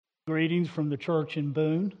Greetings from the church in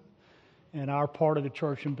Boone and our part of the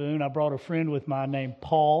church in Boone. I brought a friend with me named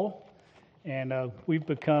Paul, and we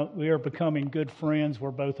are becoming good friends.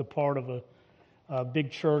 We're both a part of a big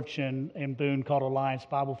church in Boone called Alliance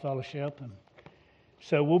Bible Fellowship. And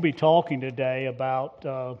so we'll be talking today about,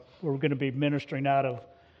 we're going to be ministering out of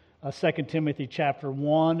 2 Timothy chapter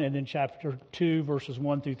 1 and then chapter 2, verses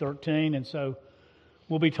 1 through 13. And so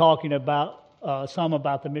we'll be talking about some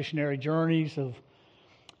about the missionary journeys of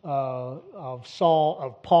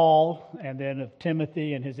Paul, and then of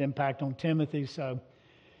Timothy and his impact on Timothy. So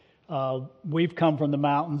we've come from the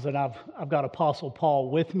mountains, and I've got Apostle Paul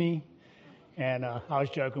with me, and I was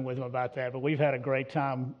joking with him about that. But we've had a great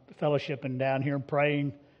time fellowshipping down here and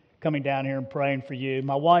praying, coming down here and praying for you.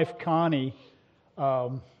 My wife Connie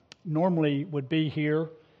normally would be here.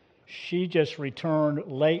 She just returned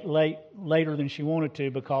later than she wanted to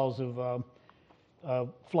because of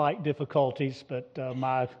flight difficulties, but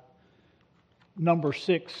my number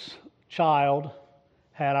 6 child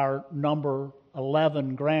had our number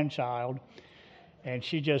 11 grandchild, and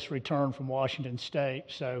she just returned from Washington State.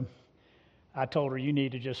 So I told her, you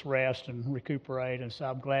need to just rest and recuperate. And so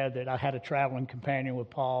I'm glad that I had a traveling companion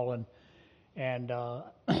with Paul, and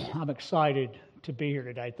I'm excited to be here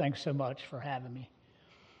today. Thanks so much for having me.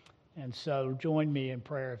 And so join me in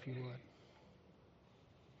prayer if you would.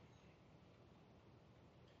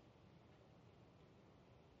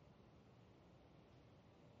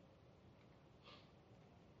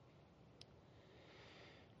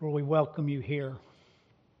 Lord, we welcome you here.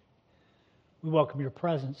 We welcome your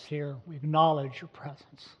presence here. We acknowledge your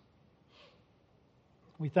presence.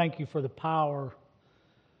 We thank you for the power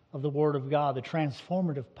of the Word of God, the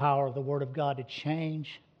transformative power of the Word of God to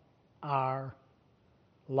change our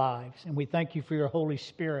lives. And we thank you for your Holy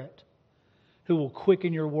Spirit, who will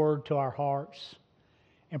quicken your Word to our hearts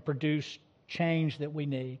and produce change that we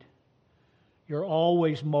need. You're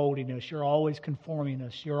always molding us. You're always conforming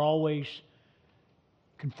us. You're always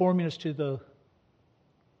conforming us to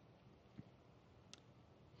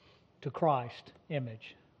Christ's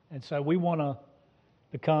image. And so we want to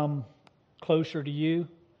become closer to you.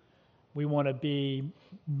 We want to be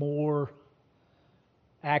more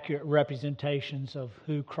accurate representations of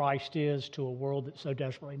who Christ is to a world that so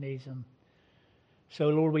desperately needs him. So,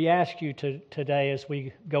 Lord, we ask you today, as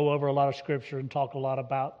we go over a lot of Scripture and talk a lot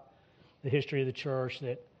about the history of the church,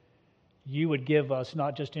 that you would give us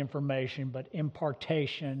not just information, but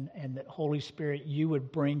impartation, and that, Holy Spirit, you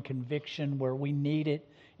would bring conviction where we need it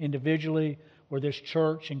individually, where this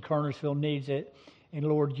church in Kernersville needs it. And,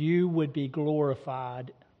 Lord, you would be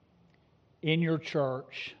glorified in your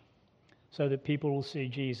church so that people will see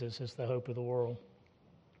Jesus as the hope of the world.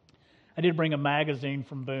 I did bring a magazine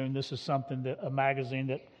from Boone. This is a magazine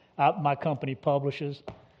that my company publishes.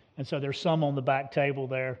 And so there's some on the back table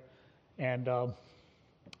there, and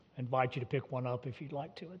invite you to pick one up if you'd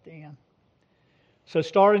like to at the end. So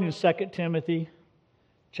starting in 2 Timothy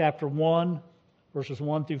chapter 1, verses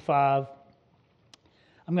 1 through 5,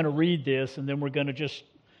 I'm going to read this, and then we're going to just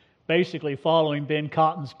basically, following Ben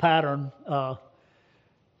Cox's pattern,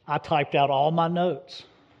 I typed out all my notes.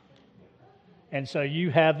 And so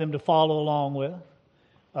you have them to follow along with.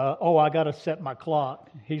 I got to set my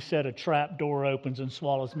clock. He said a trap door opens and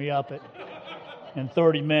swallows me up in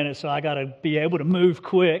 30 minutes, so I got to be able to move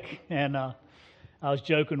quick. And I was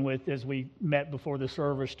joking as we met before the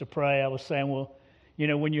service to pray, I was saying, well,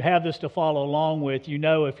 when you have this to follow along with,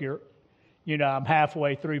 if you're, I'm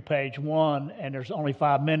halfway through page 1 and there's only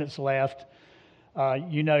 5 minutes left,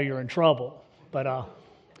 you're in trouble. But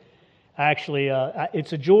actually,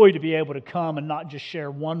 it's a joy to be able to come and not just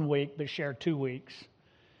share 1 week, but share 2 weeks.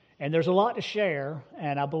 And there's a lot to share,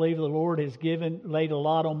 and I believe the Lord has laid a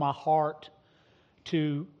lot on my heart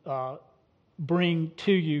to bring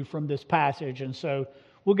to you from this passage. And so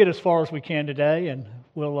we'll get as far as we can today, and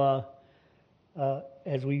we'll,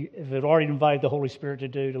 as we've already invited the Holy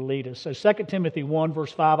Spirit to lead us. So 2 Timothy 1,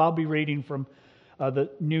 verse 5, I'll be reading from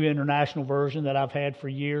the New International Version that I've had for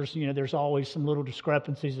years. There's always some little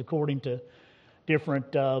discrepancies according to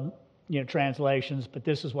different translations, but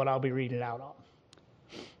this is what I'll be reading out of.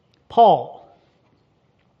 Paul,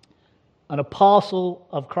 an apostle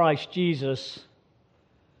of Christ Jesus,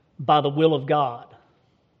 by the will of God,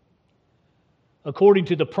 according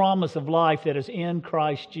to the promise of life that is in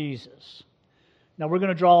Christ Jesus. Now we're going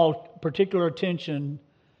to draw particular attention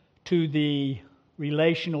to the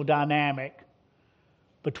relational dynamic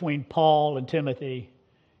between Paul and Timothy.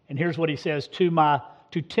 And here's what he says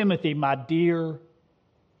to Timothy, my dear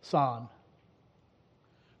son.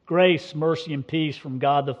 Grace, mercy, and peace from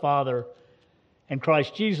God the Father and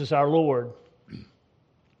Christ Jesus our Lord.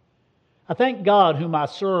 I thank God whom I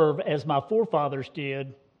serve as my forefathers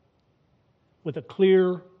did with a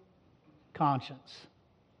clear conscience.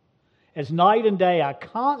 As night and day I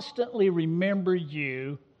constantly remember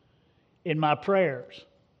you in my prayers.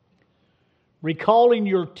 Recalling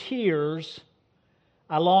your tears,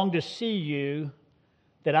 I long to see you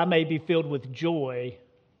that I may be filled with joy.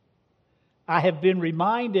 I have been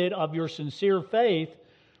reminded of your sincere faith,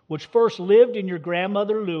 which first lived in your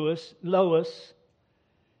grandmother Lois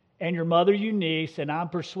and your mother Eunice, and I'm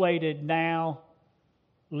persuaded now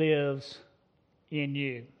lives in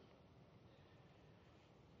you.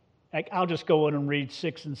 I'll just go in and read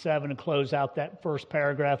 6 and 7 and close out that first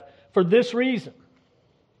paragraph. For this reason,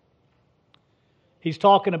 he's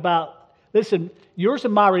talking about, listen, yours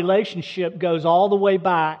and my relationship goes all the way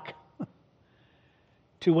back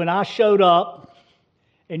to when I showed up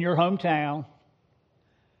in your hometown.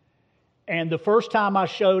 And the first time I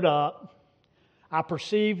showed up, I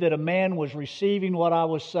perceived that a man was receiving what I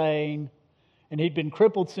was saying, and he'd been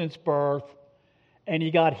crippled since birth, and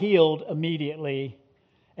he got healed immediately.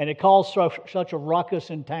 And it caused such a ruckus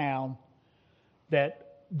in town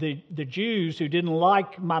that the Jews who didn't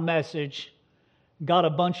like my message got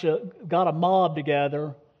a mob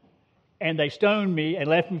together, and they stoned me and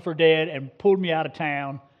left me for dead and pulled me out of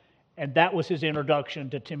town. And that was his introduction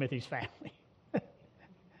to Timothy's family.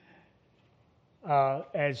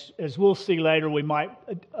 As we'll see later, we might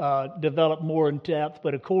develop more in depth,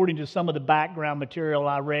 but according to some of the background material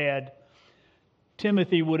I read,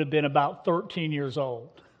 Timothy would have been about 13 years old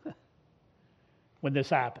when this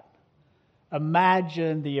happened.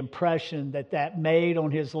 Imagine the impression that made on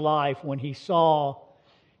his life when he saw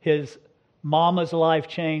his mama's life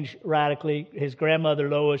change radically, his grandmother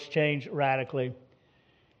Lois change radically,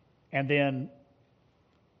 and then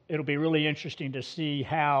it'll be really interesting to see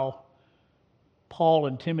how Paul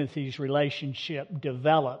and Timothy's relationship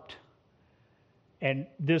developed. And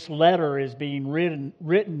this letter is being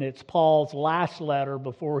written. It's Paul's last letter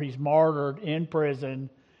before he's martyred in prison.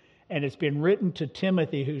 And it's been written to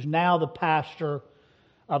Timothy, who's now the pastor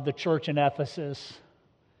of the church in Ephesus,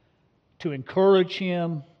 to encourage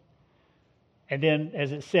him. And then,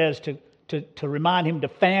 as it says, to remind him to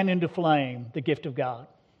fan into flame the gift of God.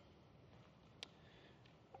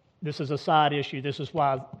 This is a side issue. This is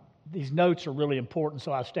why these notes are really important,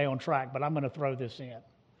 so I stay on track. But I'm going to throw this in.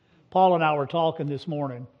 Paul and I were talking this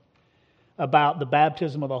morning about the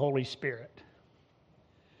baptism of the Holy Spirit.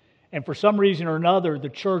 And for some reason or another, the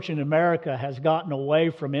church in America has gotten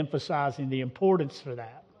away from emphasizing the importance for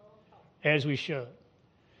that, as we should.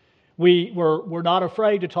 We're not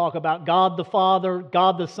afraid to talk about God the Father,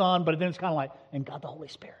 God the Son, but then it's kind of like, and God the Holy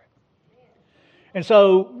Spirit. And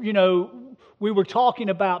so, we were talking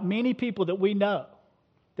about many people that we know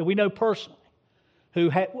personally,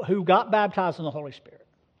 who got baptized in the Holy Spirit,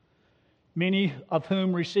 many of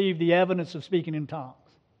whom received the evidence of speaking in tongues,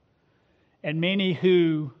 and many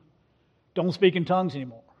who don't speak in tongues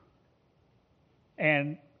anymore.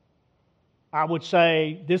 And I would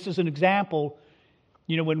say this is an example.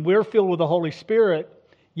 When we're filled with the Holy Spirit,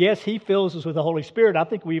 yes, He fills us with the Holy Spirit. I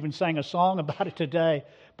think we even sang a song about it today.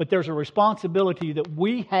 But there's a responsibility that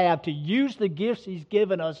we have to use the gifts He's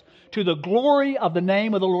given us to the glory of the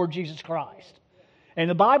name of the Lord Jesus Christ. And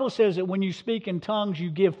the Bible says that when you speak in tongues, you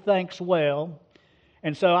give thanks well.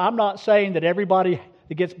 And so I'm not saying that everybody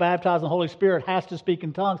that gets baptized in the Holy Spirit has to speak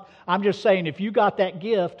in tongues. I'm just saying if you got that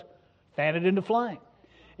gift, fan it into flame.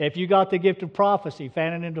 If you got the gift of prophecy,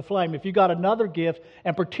 fan it into flame. If you got another gift,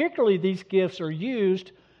 and particularly these gifts are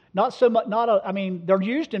used not so much. They're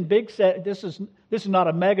used in big set. This is not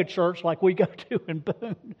a mega church like we go to in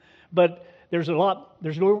Boone, but there's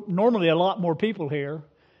normally a lot more people here,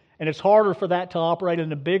 and it's harder for that to operate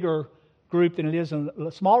in a bigger group than it is in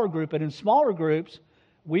a smaller group. And in smaller groups,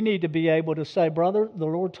 we need to be able to say, brother, the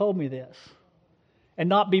Lord told me this, and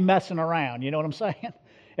not be messing around. You know what I'm saying?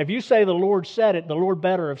 If you say the Lord said it, the Lord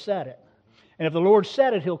better have said it. And if the Lord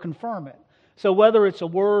said it, He'll confirm it. So whether it's a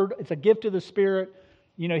word, it's a gift of the Spirit,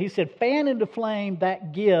 He said, fan into flame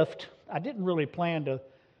that gift. I didn't really plan to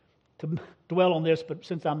dwell on this, but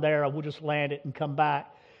since I'm there, I will just land it and come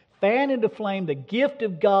back. Fan into flame the gift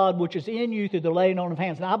of God which is in you through the laying on of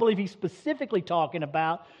hands. Now, I believe he's specifically talking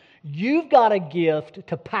about you've got a gift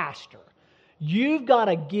to pastor. You've got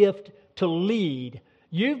a gift to lead.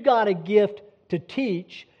 You've got a gift to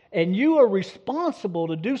teach. And you are responsible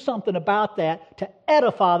to do something about that to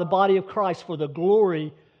edify the body of Christ for the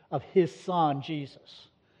glory of His Son, Jesus.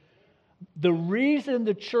 The reason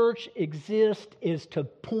the church exists is to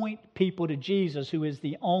point people to Jesus, who is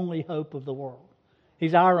the only hope of the world.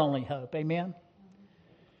 He's our only hope. Amen?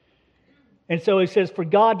 And so he says, for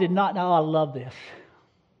God did not, now I love this.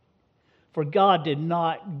 For God did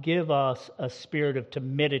not give us a spirit of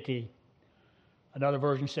timidity. Another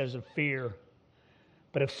version says of fear.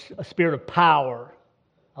 But a spirit of power,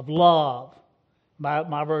 of love.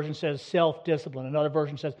 My version says self-discipline. Another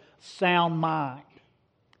version says sound mind.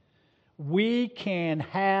 We can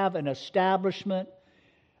have an establishment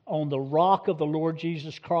on the rock of the Lord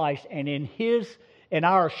Jesus Christ, and in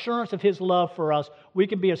our assurance of His love for us, we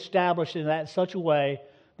can be established in that in such a way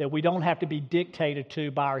that we don't have to be dictated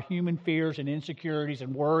to by our human fears and insecurities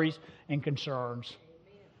and worries and concerns.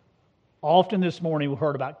 Often this morning we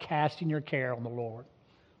heard about casting your care on the Lord.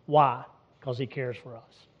 Why? Because He cares for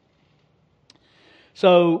us.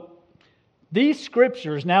 So these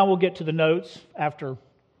scriptures, now we'll get to the notes after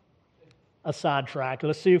a sidetrack.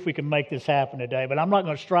 Let's see if we can make this happen today. But I'm not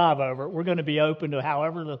going to strive over it. We're going to be open to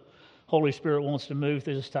however the Holy Spirit wants to move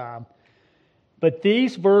through this time. But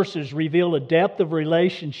these verses reveal a depth of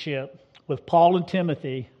relationship with Paul and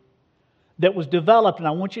Timothy that was developed, and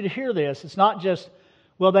I want you to hear this. It's not just,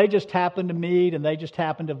 well, they just happened to meet and they just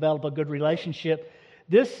happened to develop a good relationship.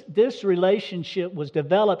 This relationship was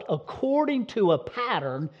developed according to a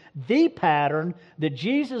pattern, the pattern that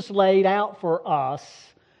Jesus laid out for us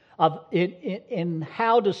in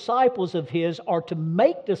how disciples of His are to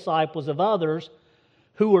make disciples of others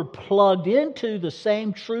who are plugged into the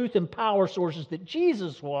same truth and power sources that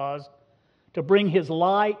Jesus was to bring His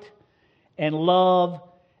light and love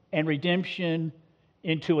and redemption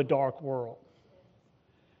into a dark world.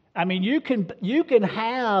 I mean, you can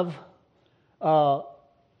have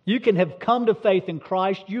come to faith in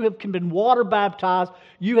Christ. You have been water baptized.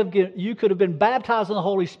 You could have been baptized in the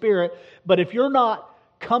Holy Spirit. But if you're not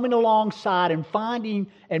coming alongside and finding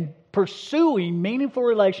and pursuing meaningful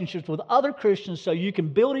relationships with other Christians so you can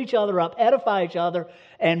build each other up, edify each other,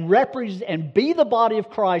 and represent and be the body of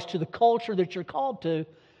Christ to the culture that you're called to,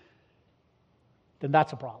 then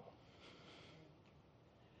that's a problem.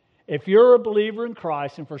 If you're a believer in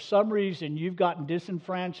Christ and for some reason you've gotten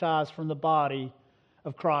disenfranchised from the body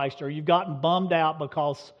of Christ, or you've gotten bummed out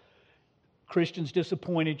because Christians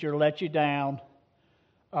disappointed you or let you down,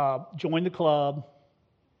 join the club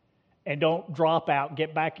and don't drop out,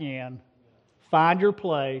 get back in, find your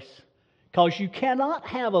place, because you cannot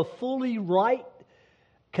have a fully right,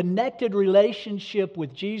 connected relationship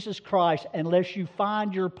with Jesus Christ unless you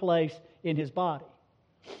find your place in His body.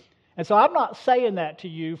 And so I'm not saying that to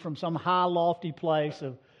you from some high, lofty place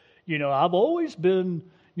of, I've always been,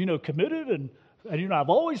 committed and I've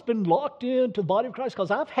always been locked into the body of Christ, because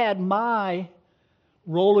I've had my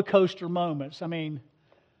roller coaster moments. I mean,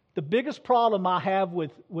 the biggest problem I have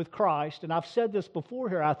with Christ, and I've said this before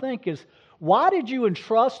here, I think, is why did you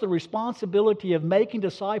entrust the responsibility of making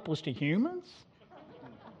disciples to humans?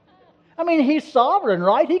 I mean, He's sovereign,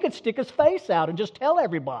 right? He could stick His face out and just tell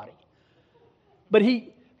everybody. But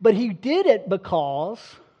he did it because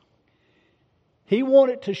He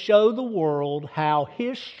wanted to show the world how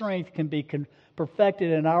His strength can be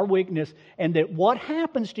perfected in our weakness, and that what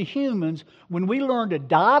happens to humans when we learn to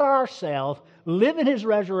die to ourselves, live in His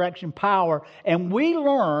resurrection power, and we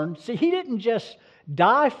learn, see, He didn't just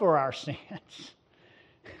die for our sins.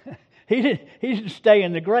 He didn't stay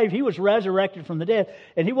in the grave. He was resurrected from the dead.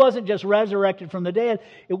 And He wasn't just resurrected from the dead.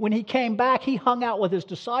 When He came back, He hung out with His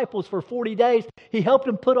disciples for 40 days. He helped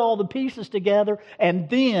them put all the pieces together. And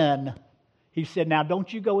then He said, now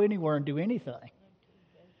don't you go anywhere and do anything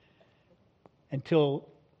until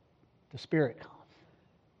the Spirit comes.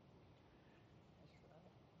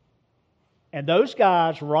 And those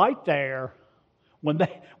guys right there, when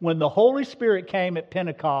the Holy Spirit came at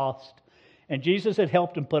Pentecost, and Jesus had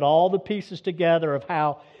helped them put all the pieces together of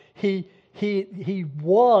how He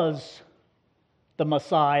was the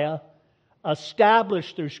Messiah,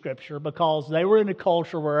 established through Scripture, because they were in a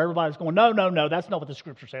culture where everybody's going, no, that's not what the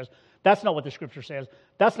Scripture says. That's not what the Scripture says.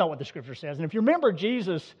 That's not what the Scripture says. And if you remember,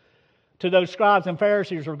 Jesus, to those scribes and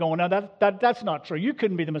Pharisees, were going, no, that's not true. You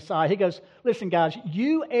couldn't be the Messiah. He goes, listen, guys,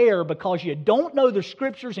 you err because you don't know the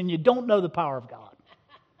Scriptures and you don't know the power of God.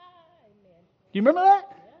 Do you remember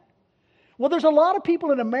that? Well, there's a lot of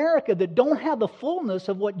people in America that don't have the fullness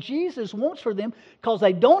of what Jesus wants for them because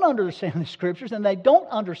they don't understand the Scriptures and they don't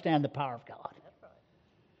understand the power of God.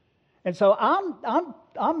 And so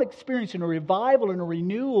I'm experiencing a revival and a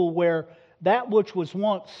renewal where that which was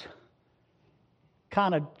once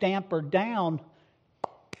kind of dampered down,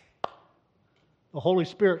 the Holy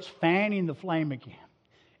Spirit's fanning the flame again.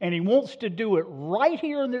 And He wants to do it right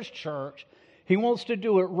here in this church. He wants to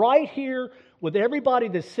do it right here with everybody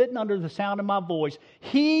that's sitting under the sound of my voice.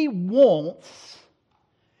 He wants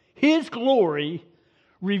His glory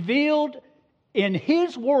revealed in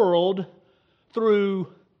His world through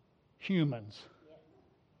humans.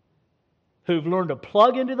 who've learned to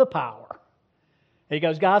plug into the power. And he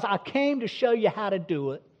goes, guys, I came to show you how to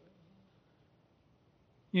do it.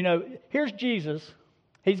 You know, here's Jesus.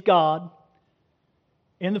 He's God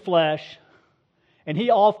in the flesh. And he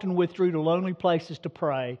often withdrew to lonely places to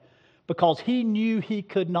pray because he knew he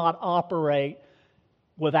could not operate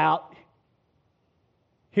without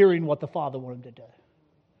hearing what the Father wanted to do.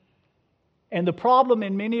 And the problem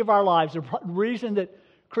in many of our lives, the reason that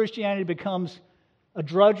Christianity becomes a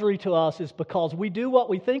drudgery to us is because we do what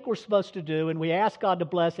we think we're supposed to do and we ask God to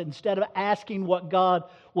bless it instead of asking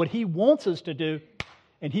what He wants us to do,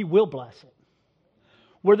 and He will bless it.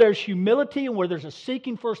 Where there's humility and where there's a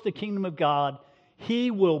seeking first the kingdom of God,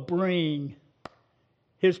 He will bring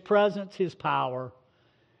His presence, His power,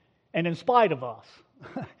 and in spite of us.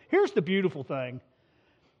 Here's the beautiful thing.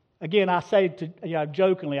 Again, I say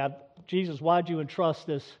jokingly, Jesus, why'd you entrust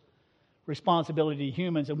this responsibility to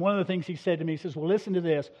humans? And one of the things He said to me, He says, well, listen to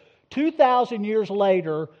this. 2,000 years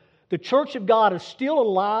later, the church of God is still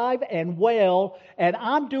alive and well, and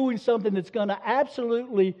I'm doing something that's going to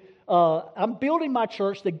absolutely, I'm building my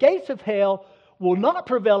church. The gates of hell will not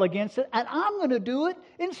prevail against it, and I'm going to do it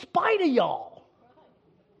in spite of y'all.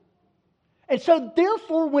 And so,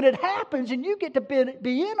 therefore, when it happens and you get to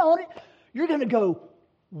be in on it, you're going to go,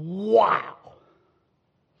 wow.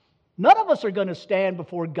 None of us are going to stand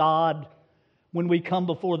before God when we come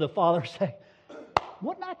before the Father and say,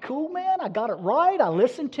 wasn't that cool, man? I got it right. I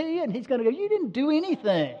listened to you. And He's going to go, you didn't do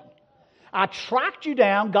anything. I tracked you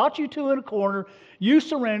down, got you to in a corner, you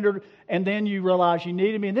surrendered, and then you realized you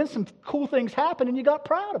needed me. And then some cool things happened and you got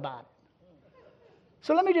proud about it.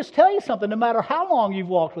 So let me just tell you something. No matter how long you've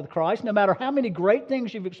walked with Christ, no matter how many great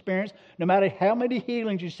things you've experienced, no matter how many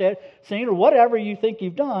healings you've seen, or whatever you think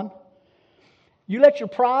you've done, you let your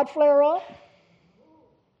pride flare up.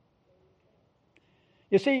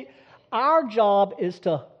 You see, our job is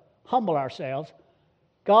to humble ourselves.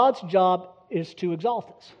 God's job is to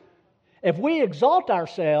exalt us. If we exalt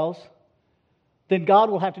ourselves, then God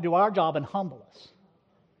will have to do our job and humble us.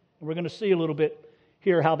 And we're going to see a little bit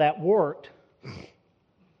here how that worked,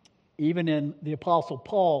 even in the Apostle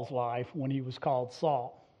Paul's life when he was called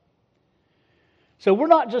Saul. So we're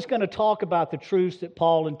not just going to talk about the truths that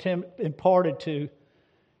Paul imparted to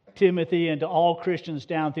Timothy and to all Christians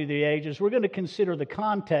down through the ages. We're going to consider the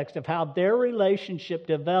context of how their relationship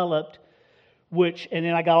developed, and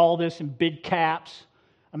then I got all this in big caps,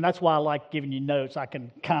 and that's why I like giving you notes. I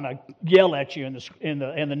can kind of yell at you in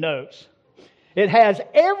the notes. It has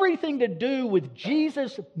everything to do with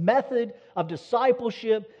Jesus' method of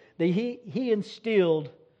discipleship that he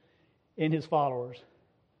instilled in His followers.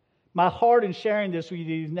 My heart in sharing this with you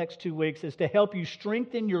these next 2 weeks is to help you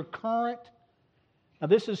strengthen your current. Now,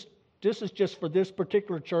 this is just for this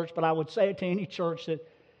particular church, but I would say it to any church that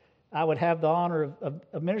I would have the honor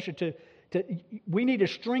of ministering to. We need to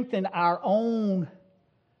strengthen our own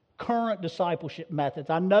current discipleship methods.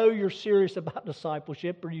 I know you're serious about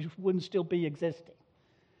discipleship, or you wouldn't still be existing.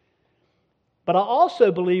 But I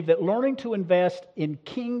also believe that learning to invest in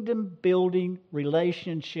kingdom-building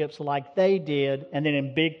relationships like they did, and then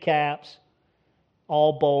in big caps,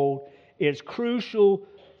 all bold, is crucial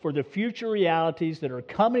for the future realities that are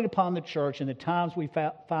coming upon the church in the times we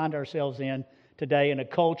find ourselves in today, in a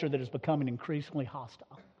culture that is becoming increasingly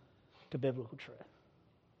hostile to biblical truth.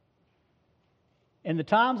 In the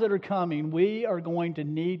times that are coming, we are going to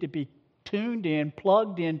need to be tuned in,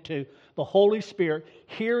 plugged into the Holy Spirit,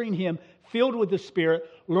 hearing Him, filled with the Spirit,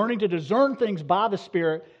 learning to discern things by the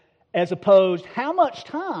Spirit, as opposed how much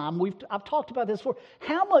time, I've talked about this before,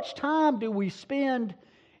 how much time do we spend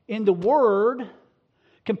in the Word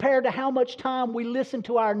compared to how much time we listen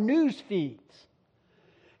to our news feeds?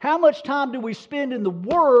 How much time do we spend in the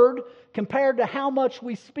Word compared to how much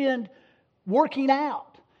we spend working out?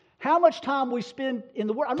 How much time we spend in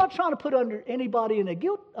the Word? I'm not trying to put anybody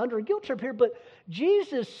under a guilt trip here, but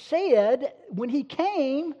Jesus said when He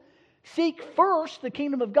came, seek first the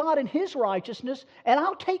kingdom of God and His righteousness, and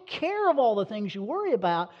I'll take care of all the things you worry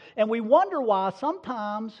about. And we wonder why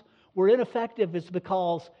sometimes we're ineffective. It's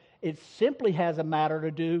because it simply has a matter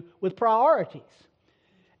to do with priorities.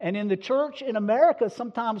 And in the church in America,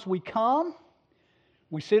 sometimes we come,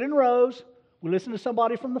 we sit in rows, we listen to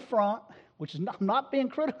somebody from the front, which is not being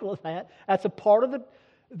critical of that. That's a part of the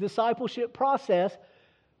discipleship process.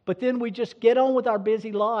 But then we just get on with our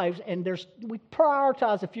busy lives, and we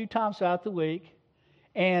prioritize a few times throughout the week.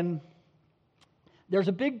 And there's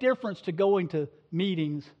a big difference to going to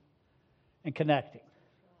meetings and connecting.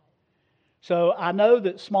 So I know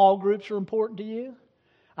that small groups are important to you.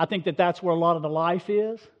 I think that that's where a lot of the life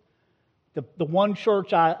is. The one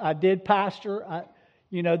church I did pastor,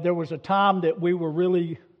 there was a time that we were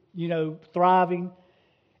really thriving.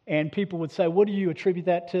 And people would say, what do you attribute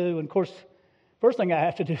that to? And of course, first thing I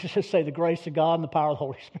have to do is just say the grace of God and the power of the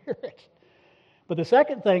Holy Spirit. But the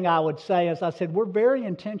second thing I would say is, I said, we're very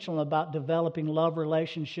intentional about developing love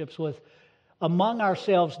relationships among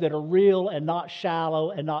ourselves that are real and not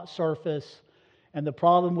shallow and not surface. And the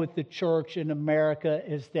problem with the church in America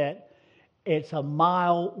is that it's a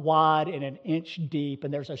mile wide and an inch deep,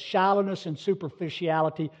 and there's a shallowness and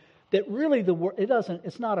superficiality that really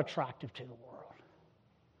it's not attractive to the world.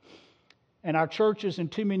 And our churches, in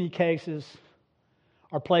too many cases,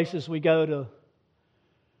 are places we go to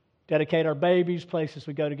dedicate our babies, places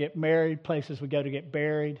we go to get married, places we go to get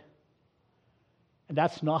buried. And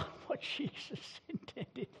that's not what Jesus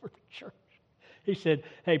intended for the church. He said,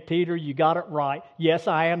 hey, Peter, you got it right. Yes,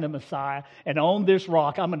 I am the Messiah. And on this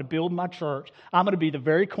rock, I'm going to build my church. I'm going to be the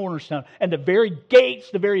very cornerstone. And the very gates,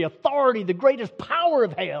 the very authority, the greatest power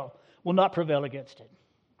of hell will not prevail against it.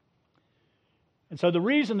 And so the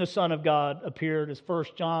reason the Son of God appeared, as 1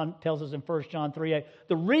 John tells us in 1 John 3:8,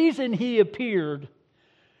 the reason He appeared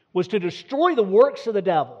was to destroy the works of the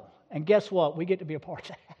devil. And guess what? We get to be a part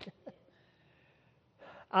of that.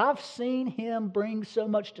 I've seen Him bring so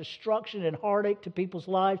much destruction and heartache to people's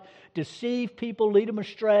lives, deceive people, lead them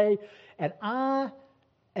astray. And I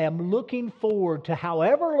am looking forward to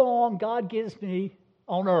however long God gives me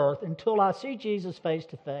on earth until I see Jesus face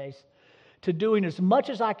to face, to doing as much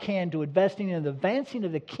as I can to investing in the advancing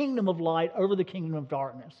of the kingdom of light over the kingdom of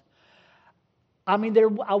darkness. I mean,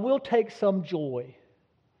 I will take some joy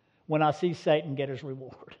when I see Satan get his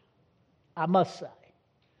reward, I must say.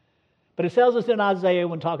 But it tells us in Isaiah,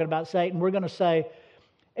 when talking about Satan, we're going to say,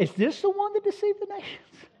 is this the one that deceived the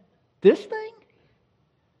nations? This thing?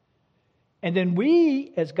 And then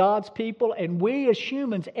we, as God's people, and we as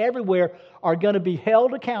humans everywhere, are going to be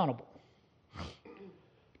held accountable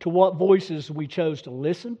to what voices we chose to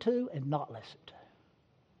listen to and not listen to.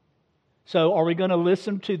 So are we going to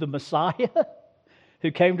listen to the Messiah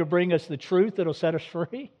who came to bring us the truth that will set us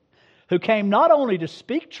free? Who came not only to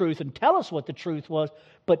speak truth and tell us what the truth was,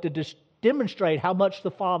 but to demonstrate how much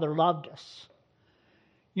the Father loved us.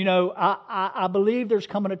 I believe there's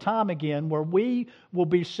coming a time again where we will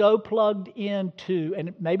be so plugged into,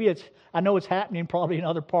 and maybe I know it's happening probably in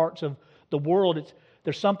other parts of the world.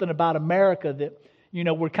 There's something about America that,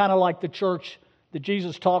 we're kind of like the church that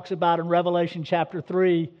Jesus talks about in Revelation chapter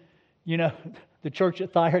 3, the church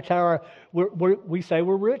at Thyatira. We say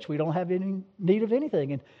we're rich. We don't have any need of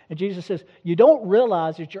anything. And Jesus says, you don't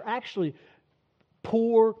realize that you're actually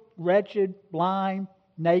poor, wretched, blind,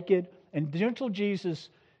 naked. And gentle Jesus,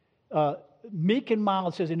 meek and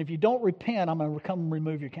mild, says, and if you don't repent, I'm going to come and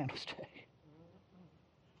remove your candlestick.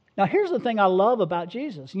 Now, here's the thing I love about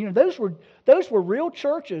Jesus. Those were real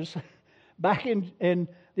churches back in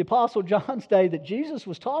the Apostle John's day that Jesus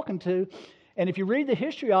was talking to. And if you read the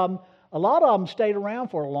history of them, a lot of them stayed around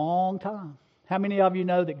for a long time. How many of you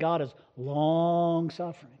know that God is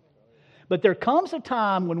long-suffering? But there comes a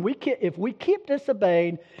time when if we keep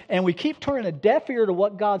disobeying and we keep turning a deaf ear to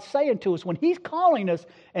what God's saying to us, when He's calling us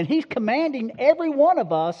and He's commanding every one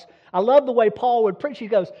of us. I love the way Paul would preach. He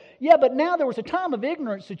goes, yeah, but now there was a time of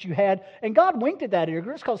ignorance that you had, and God winked at that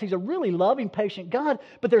ignorance because He's a really loving, patient God.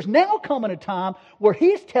 But there's now coming a time where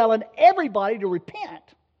He's telling everybody to repent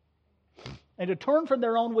and to turn from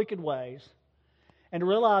their own wicked ways and to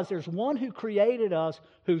realize there's one who created us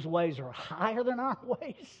whose ways are higher than our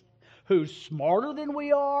ways, who's smarter than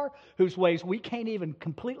we are, whose ways we can't even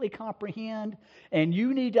completely comprehend. And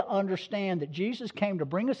you need to understand that Jesus came to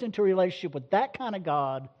bring us into a relationship with that kind of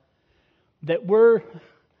God that we're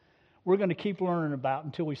going to keep learning about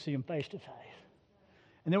until we see Him face to face.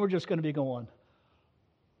 And then we're just going to be going,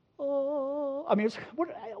 oh,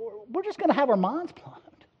 we're just going to have our minds blown.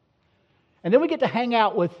 And then we get to hang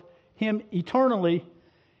out with Him eternally,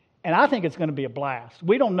 and I think it's going to be a blast.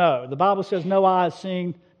 We don't know. The Bible says, no eye has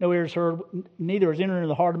seen, no ear has heard, neither has entered into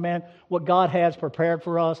the heart of man what God has prepared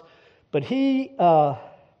for us. But He's a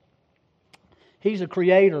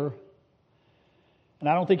creator, and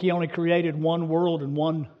I don't think He only created one world and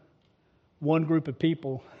one group of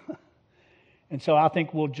people. And so I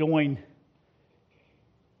think we'll join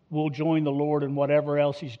the Lord in whatever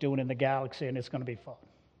else He's doing in the galaxy, and it's going to be fun.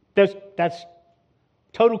 That's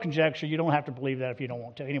total conjecture. You don't have to believe that if you don't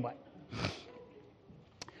want to. Anyway.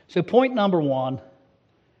 So point number one.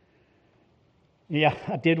 Yeah,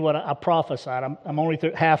 I did what I prophesied. I'm only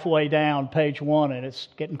halfway down page 1, and it's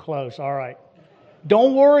getting close. All right.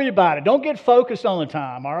 Don't worry about it. Don't get focused on the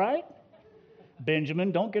time, all right?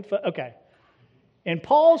 Benjamin, don't get okay. In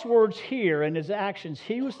Paul's words here and his actions,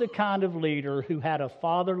 he was the kind of leader who had a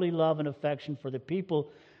fatherly love and affection for the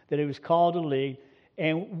people that he was called to lead.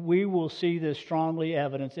 And we will see this strongly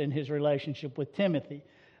evidenced in his relationship with Timothy.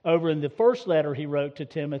 Over in the first letter he wrote to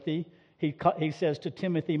Timothy, he says to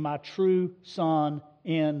Timothy, my true son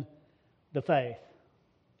in the faith.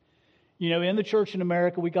 You know, in the church in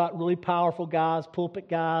America, we got really powerful guys, pulpit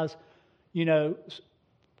guys, you know,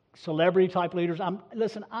 celebrity type leaders. I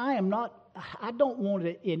don't want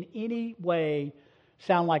to in any way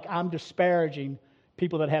sound like I'm disparaging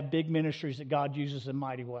people that have big ministries that God uses in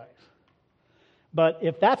mighty ways. But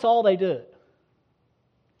if that's all they do,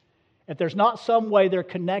 if there's not some way they're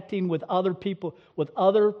connecting with other people,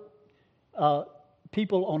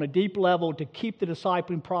 people on a deep level to keep the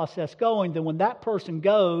discipling process going, then when that person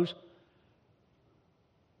goes,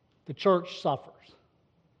 the church suffers.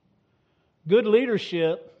 Good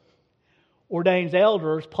leadership ordains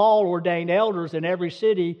elders. Paul ordained elders in every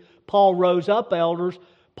city. Paul rose up elders.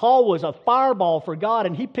 Paul was a fireball for God,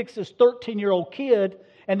 and he picks this 13-year-old kid,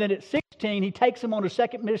 and then at 16, he takes him on a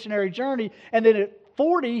second missionary journey, and then at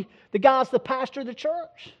 40, the guy's the pastor of the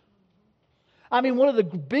church. I mean, one of the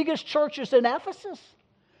biggest churches in Ephesus.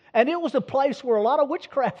 And it was a place where a lot of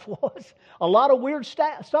witchcraft was. A lot of weird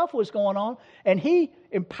stuff was going on. And he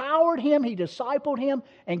empowered him, he discipled him,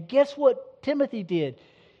 and guess what Timothy did?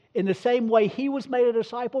 In the same way he was made a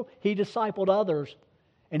disciple, he discipled others.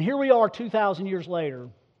 And here we are 2,000 years later,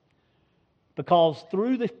 because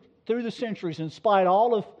through the centuries, in spite of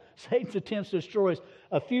all of Satan's attempts to destroy us,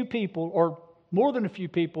 a few people, or more than a few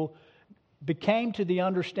people, became to the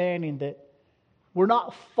understanding that we're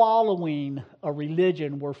not following a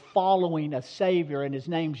religion, we're following a Savior, and His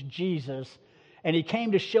name's Jesus. And He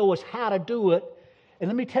came to show us how to do it. And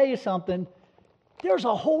let me tell you something, there's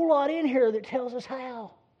a whole lot in here that tells us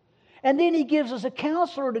how. And then He gives us a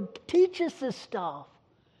counselor to teach us this stuff.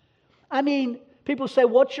 I mean, people say,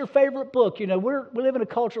 what's your favorite book? You know, we live in a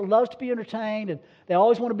culture that loves to be entertained, and they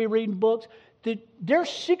always want to be reading books. There's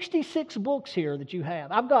 66 books here that you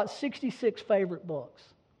have. I've got 66 favorite books.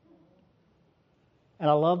 And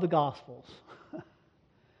I love the Gospels.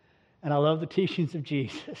 And I love the teachings of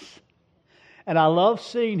Jesus. And I love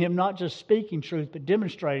seeing Him not just speaking truth, but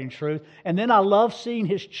demonstrating truth. And then I love seeing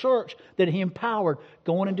His church that He empowered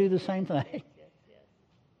go on and do the same thing.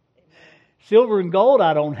 Silver and gold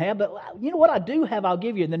I don't have, but you know what I do have, I'll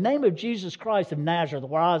give you. In the name of Jesus Christ of Nazareth,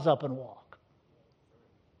 rise up and walk.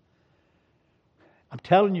 I'm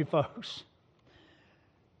telling you, folks,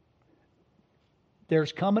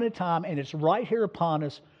 there's coming a time, and it's right here upon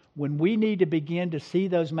us, when we need to begin to see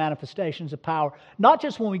those manifestations of power. Not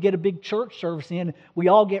just when we get a big church service in, we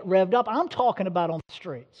all get revved up. I'm talking about on the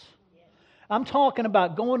streets. I'm talking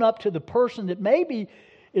about going up to the person that maybe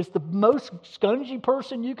is the most scungy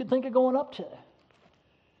person you could think of going up to.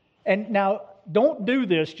 And now, don't do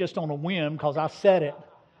this just on a whim because I said it.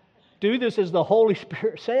 Do this as the Holy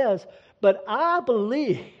Spirit says. But I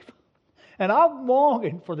believe, and I'm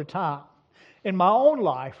longing for the time in my own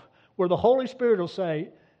life where the Holy Spirit will say,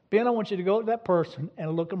 Ben, I want you to go to that person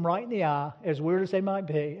and look them right in the eye, as weird as they might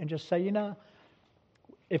be, and just say, you know,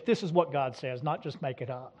 if this is what God says, not just make it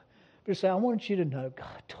up. But say, I want you to know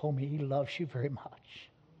God told me He loves you very much.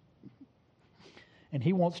 And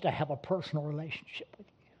He wants to have a personal relationship with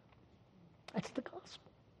you. That's the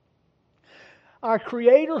gospel. Our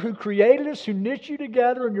Creator who created us, who knit you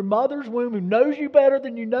together in your mother's womb, who knows you better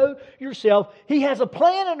than you know yourself, He has a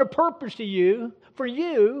plan and a purpose to you, for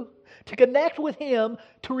you, to connect with Him,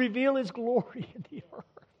 to reveal His glory in the earth.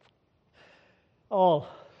 Oh,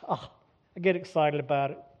 I get excited about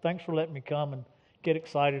it. Thanks for letting me come and get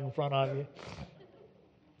excited in front of you.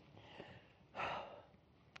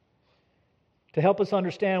 To help us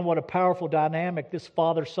understand what a powerful dynamic this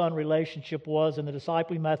father-son relationship was in the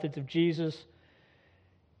discipling methods of Jesus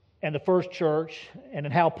and the first church, and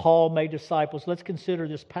in how Paul made disciples, let's consider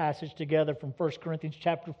this passage together from 1 Corinthians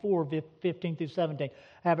chapter 4, 15 through 17.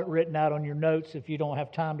 I have it written out on your notes if you don't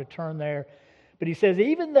have time to turn there. But he says,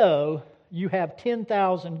 even though you have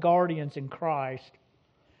 10,000 guardians in Christ,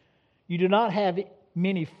 you do not have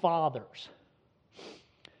many fathers.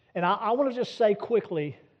 And I want to just say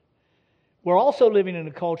quickly, we're also living in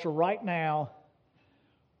a culture right now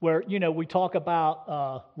where, you know, we talk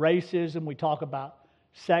about racism, we talk about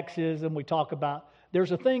sexism, we talk about,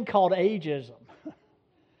 there's a thing called ageism,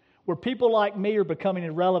 where people like me are becoming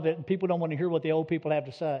irrelevant and people don't want to hear what the old people have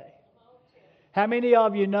to say. How many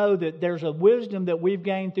of you know that there's a wisdom that we've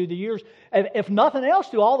gained through the years, if nothing else,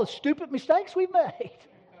 through all the stupid mistakes we've made?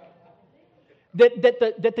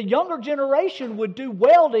 That the younger generation would do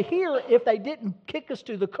well to hear if they didn't kick us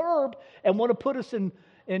to the curb and want to put us in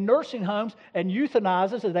nursing homes and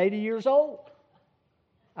euthanize us at 80 years old.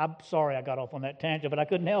 I'm sorry I got off on that tangent, but I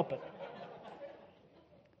couldn't help it.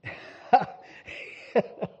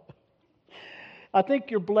 I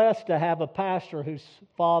think you're blessed to have a pastor whose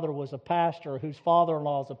father was a pastor, whose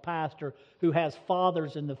father-in-law is a pastor, who has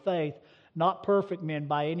fathers in the faith, not perfect men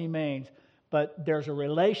by any means, but there's a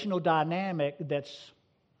relational dynamic that's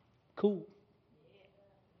cool.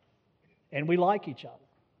 And we like each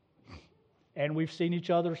other. And we've seen each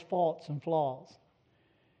other's faults and flaws.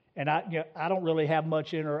 And I don't really have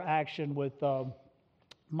much interaction with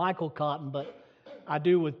Michael Cotton, but I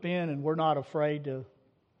do with Ben, and we're not afraid to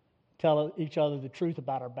tell each other the truth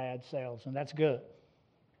about our bad selves, and that's good.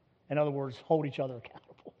 In other words, hold each other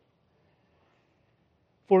accountable.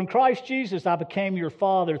 For in Christ Jesus I became your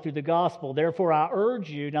father through the gospel. Therefore I urge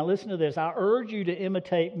you, now listen to this, I urge you to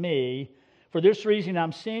imitate me. For this reason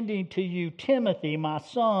I'm sending to you Timothy, my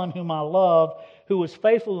son, whom I love, who was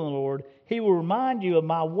faithful in the Lord. He will remind you of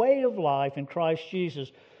my way of life in Christ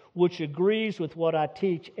Jesus, which agrees with what I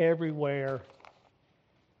teach everywhere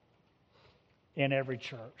in every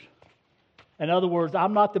church. In other words,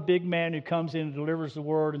 I'm not the big man who comes in and delivers the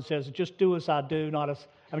word and says, just do as I do,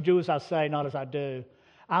 do as I say, not as I do.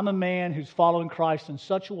 I'm a man who's following Christ in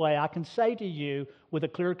such a way I can say to you with a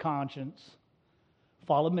clear conscience,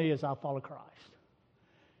 follow me as I follow Christ.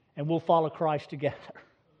 And we'll follow Christ together.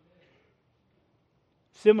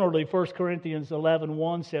 Similarly, 1 Corinthians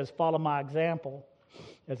 11:1 says, follow my example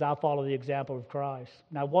as I follow the example of Christ.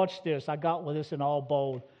 Now watch this. I got with this in all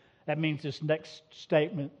bold. That means this next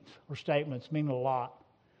statement or statements mean a lot.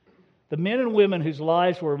 The men and women whose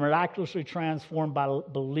lives were miraculously transformed by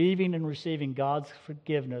believing and receiving God's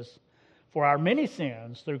forgiveness for our many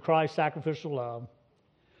sins through Christ's sacrificial love,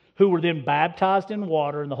 who were then baptized in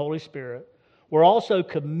water and the Holy Spirit, were also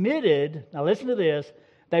committed, now listen to this,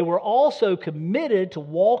 they were also committed to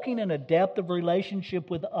walking in a depth of relationship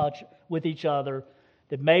with each other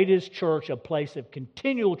that made His church a place of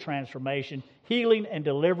continual transformation, healing, and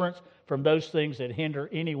deliverance from those things that hinder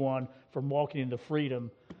anyone from walking in the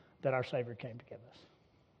freedom that our Savior came to give us.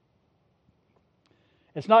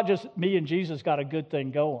 It's not just me and Jesus got a good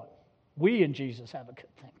thing going. We and Jesus have a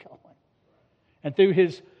good thing going. And through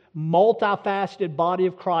His multifaceted body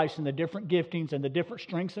of Christ and the different giftings and the different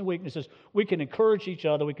strengths and weaknesses, we can encourage each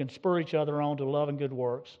other, we can spur each other on to love and good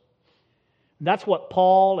works. And that's what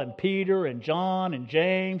Paul and Peter and John and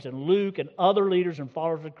James and Luke and other leaders and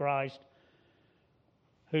followers of Christ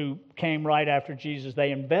who came right after Jesus,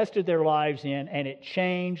 they invested their lives in, and it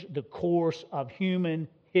changed the course of human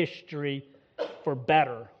history for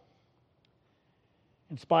better,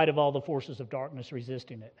 in spite of all the forces of darkness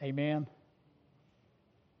resisting it. Amen?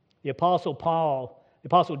 The Apostle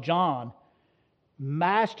John,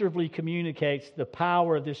 masterfully communicates the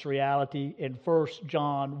power of this reality in 1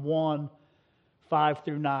 John 1, 5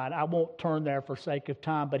 through 9. I won't turn there for sake of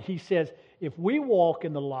time, but he says, if we walk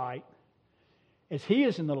in the light, as He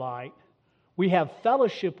is in the light, we have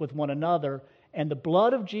fellowship with one another, and the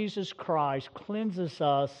blood of Jesus Christ cleanses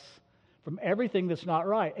us from everything that's not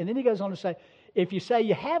right. And then he goes on to say, if you say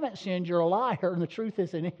you haven't sinned, you're a liar, and the truth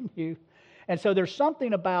isn't in you. And so there's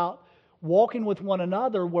something about walking with one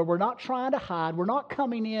another where we're not trying to hide. We're not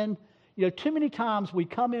coming in. Too many times we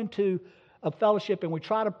come into a fellowship and we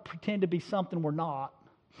try to pretend to be something we're not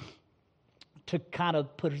to kind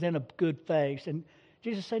of present a good face. And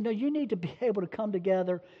Jesus said, no, you need to be able to come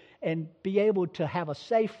together and be able to have a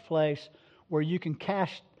safe place where you can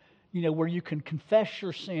where you can confess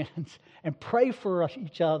your sins and pray for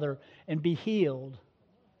each other and be healed,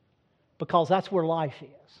 because that's where life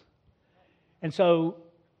is. And so,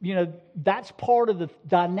 that's part of the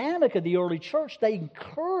dynamic of the early church. They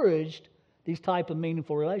encouraged these type of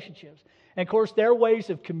meaningful relationships. And of course, their ways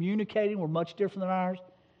of communicating were much different than ours.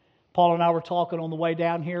 Paul and I were talking on the way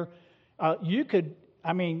down here. As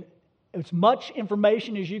much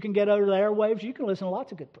information as you can get over the airwaves, you can listen to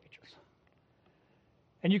lots of good preachers.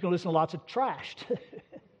 And you can listen to lots of trash.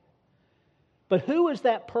 But who is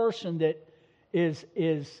that person that is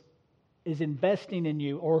investing in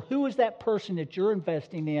you? Or who is that person that you're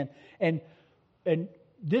investing in? And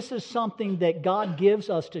this is something that God gives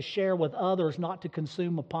us to share with others, not to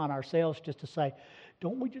consume upon ourselves, just to say,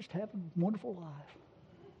 don't we just have a wonderful life?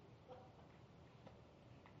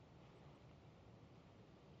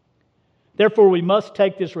 Therefore, we must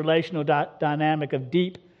take this relational dynamic of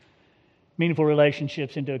deep, meaningful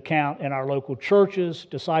relationships into account in our local churches,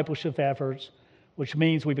 discipleship efforts, which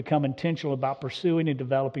means we become intentional about pursuing and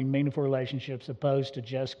developing meaningful relationships opposed to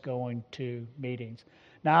just going to meetings.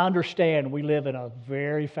 Now, I understand we live in a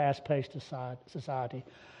very fast-paced society.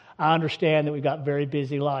 I understand that we've got very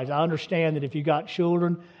busy lives. I understand that if you've got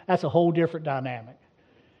children, that's a whole different dynamic.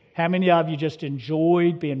 How many of you just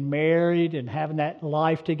enjoyed being married and having that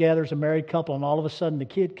life together as a married couple, and all of a sudden the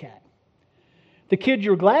kid came? the kid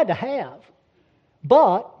you're glad to have.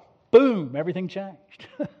 But, boom, everything changed.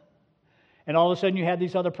 And all of a sudden you had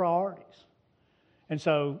these other priorities. And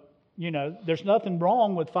so, there's nothing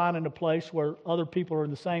wrong with finding a place where other people are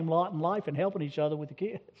in the same lot in life and helping each other with the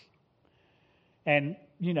kids. And,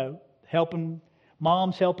 helping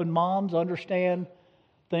moms understand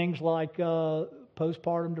things like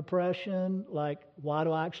postpartum depression, like why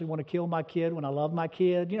do I actually want to kill my kid when I love my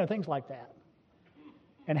kid, things like that.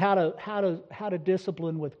 And how to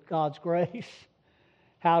discipline with God's grace,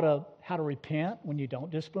 how to repent when you don't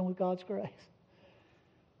discipline with God's grace.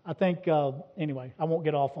 I think anyway, I won't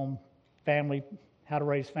get off on family, how to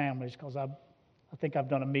raise families, because I think I've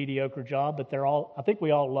done a mediocre job, but I think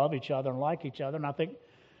we all love each other and like each other, and I think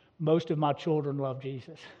most of my children love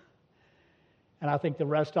Jesus. And I think the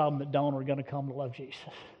rest of them that don't are going to come to love Jesus,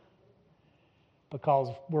 because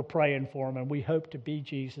we're praying for them and we hope to be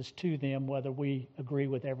Jesus to them, whether we agree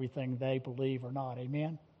with everything they believe or not.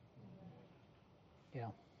 Amen? Yeah.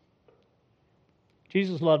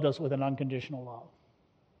 Jesus loved us with an unconditional love.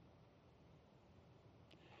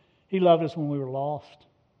 He loved us when we were lost.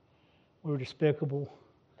 We were despicable.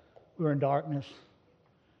 We were in darkness.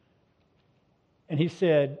 And he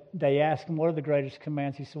said, they asked him, what are the greatest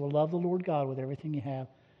commands? He said, well, love the Lord God with everything you have,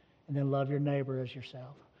 and then love your neighbor as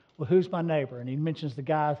yourself. Well, who's my neighbor? And he mentions the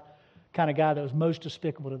kind of guy that was most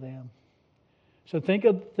despicable to them. So think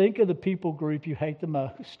of the people group you hate the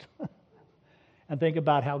most, and think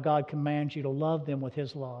about how God commands you to love them with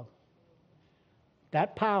his love.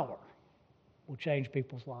 That power will change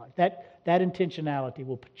people's lives. That intentionality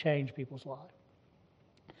will change people's lives.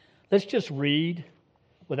 Let's just read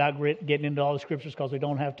without getting into all the scriptures because we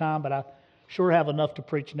don't have time, but I sure have enough to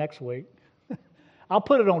preach next week. I'll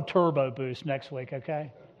put it on turbo boost next week,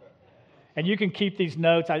 okay? And you can keep these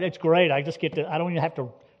notes. It's great. I don't even have to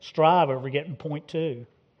strive over getting point 2.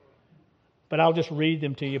 But I'll just read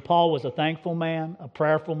them to you. Paul was a thankful man, a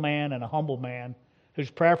prayerful man, and a humble man whose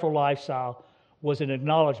prayerful lifestyle was an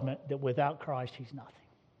acknowledgement that without Christ he's nothing.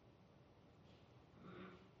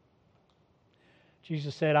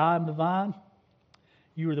 Jesus said, I am the vine,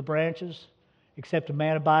 you are the branches. Except a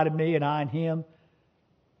man abide in me and I in him,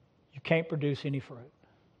 you can't produce any fruit.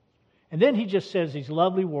 And then he just says these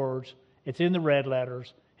lovely words. It's in the red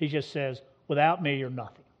letters. He just says, without me, you're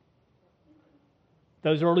nothing.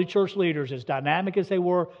 Those early church leaders, as dynamic as they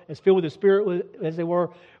were, as filled with the Spirit as they were,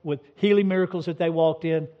 with healing miracles that they walked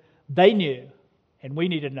in, they knew, and we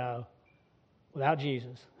need to know, without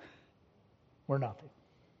Jesus, we're nothing.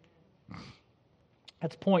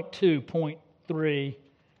 That's point 2. Point 3.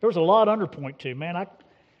 There was a lot under point 2. Man,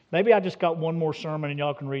 maybe I just got one more sermon and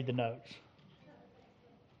y'all can read the notes.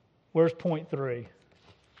 Where's point 3?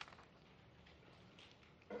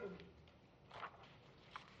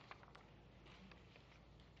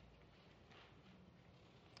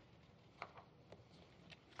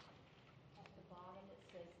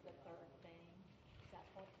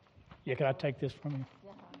 Yeah, can I take this from you?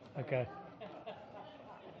 Yeah. Okay.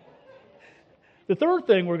 The third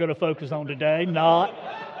thing we're going to focus on today, well,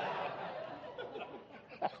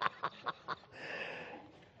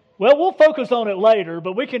 we'll focus on it later,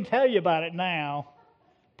 but we can tell you about it now.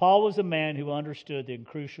 Paul was a man who understood the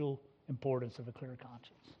crucial importance of a clear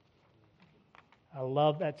conscience. I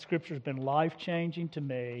love that. Scripture's been life-changing to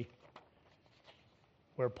me,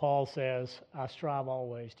 where Paul says, I strive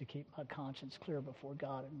always to keep my conscience clear before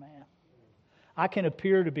God and man. I can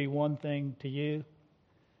appear to be one thing to you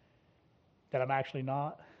that I'm actually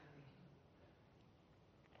not.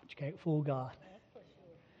 But you can't fool God.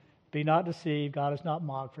 Be not deceived, God is not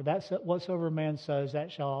mocked. For that whatsoever a man sows,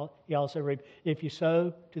 that shall he also reap. If you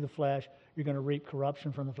sow to the flesh, you're going to reap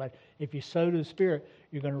corruption from the flesh. If you sow to the Spirit,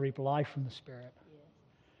 you're going to reap life from the Spirit. Yeah.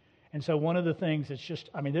 And so one of the things that's just,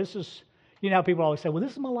 this is, how people always say, well,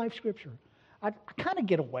 this is my life scripture. I kind of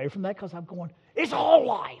get away from that because I'm going, it's all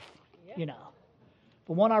life,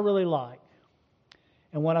 But one I really like,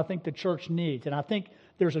 and one I think the church needs. And I think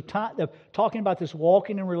there's a time of talking about this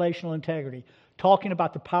walking in relational integrity, talking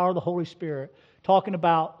about the power of the Holy Spirit, talking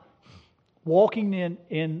about walking in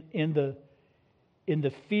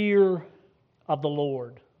the fear of the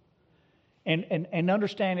Lord. And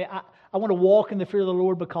understanding, I want to walk in the fear of the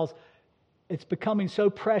Lord because it's becoming so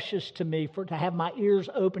precious to me to have my ears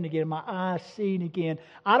open again, my eyes seeing again.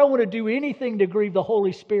 I don't want to do anything to grieve the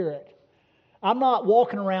Holy Spirit. I'm not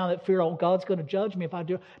walking around that fear, God's going to judge me if I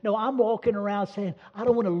do. No, I'm walking around saying, I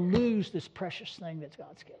don't want to lose this precious thing that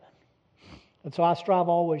God's given. And so I strive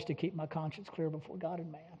always to keep my conscience clear before God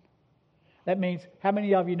and man. That means, how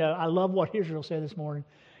many of you know, I love what Israel said this morning.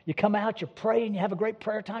 You come out, you pray, and you have a great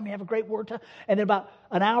prayer time, you have a great word time, and then about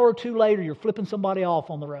an hour or two later, you're flipping somebody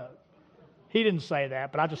off on the road. He didn't say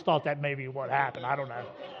that, but I just thought that may be what happened. I don't know.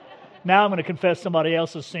 Now I'm going to confess somebody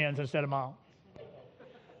else's sins instead of my own.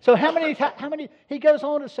 So how many, he goes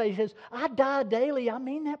on to say, he says, I die daily. I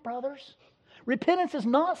mean that, brothers. Repentance is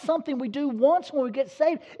not something we do once when we get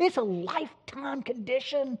saved. It's a lifetime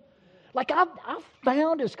condition. Like I've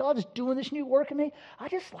found as God is doing this new work in me, I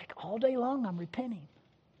just like all day long I'm repenting.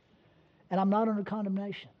 And I'm not under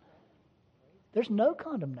condemnation. There's no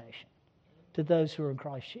condemnation to those who are in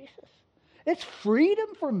Christ Jesus. It's freedom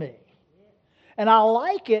for me. And I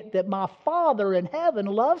like it that my Father in heaven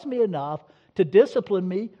loves me enough to discipline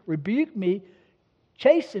me, rebuke me,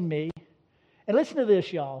 chasten me. And listen to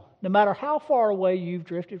this, y'all. No matter how far away you've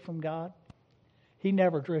drifted from God, He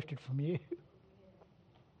never drifted from you.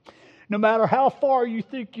 No matter how far you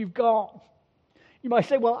think you've gone. You might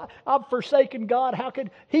say, well, I've forsaken God. How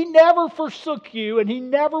could... He never forsook you, and He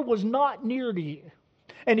never was not near to you.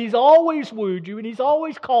 And He's always wooed you, and He's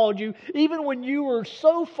always called you, even when you were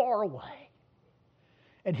so far away.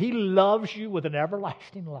 And He loves you with an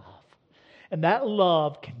everlasting love. And that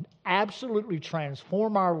love can absolutely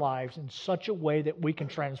transform our lives in such a way that we can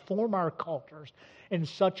transform our cultures in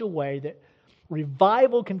such a way that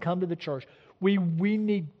revival can come to the church. We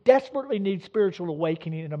desperately need spiritual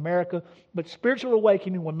awakening in America, but spiritual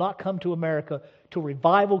awakening will not come to America till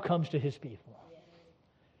revival comes to His people.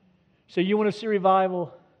 So you want to see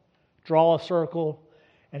revival? Draw a circle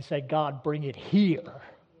and say, God, bring it here.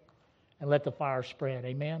 And let the fire spread.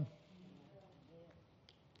 Amen?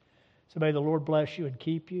 So may the Lord bless you and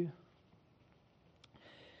keep you.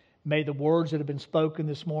 May the words that have been spoken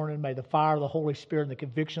this morning, may the fire of the Holy Spirit and the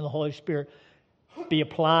conviction of the Holy Spirit be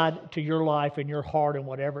applied to your life and your heart and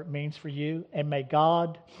whatever it means for you. And may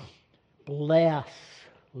God bless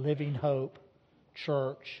Living Hope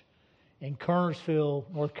Church in Kernersville,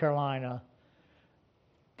 North Carolina,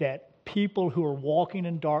 that people who are walking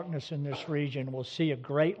in darkness in this region will see a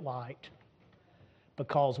great light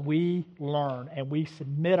because we learn and we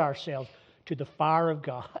submit ourselves to the fire of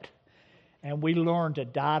God and we learn to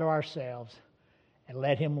die to ourselves and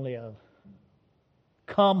let Him live.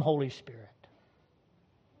 Come, Holy Spirit.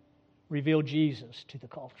 Reveal Jesus to the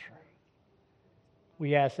culture.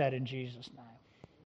 We ask that in Jesus' name.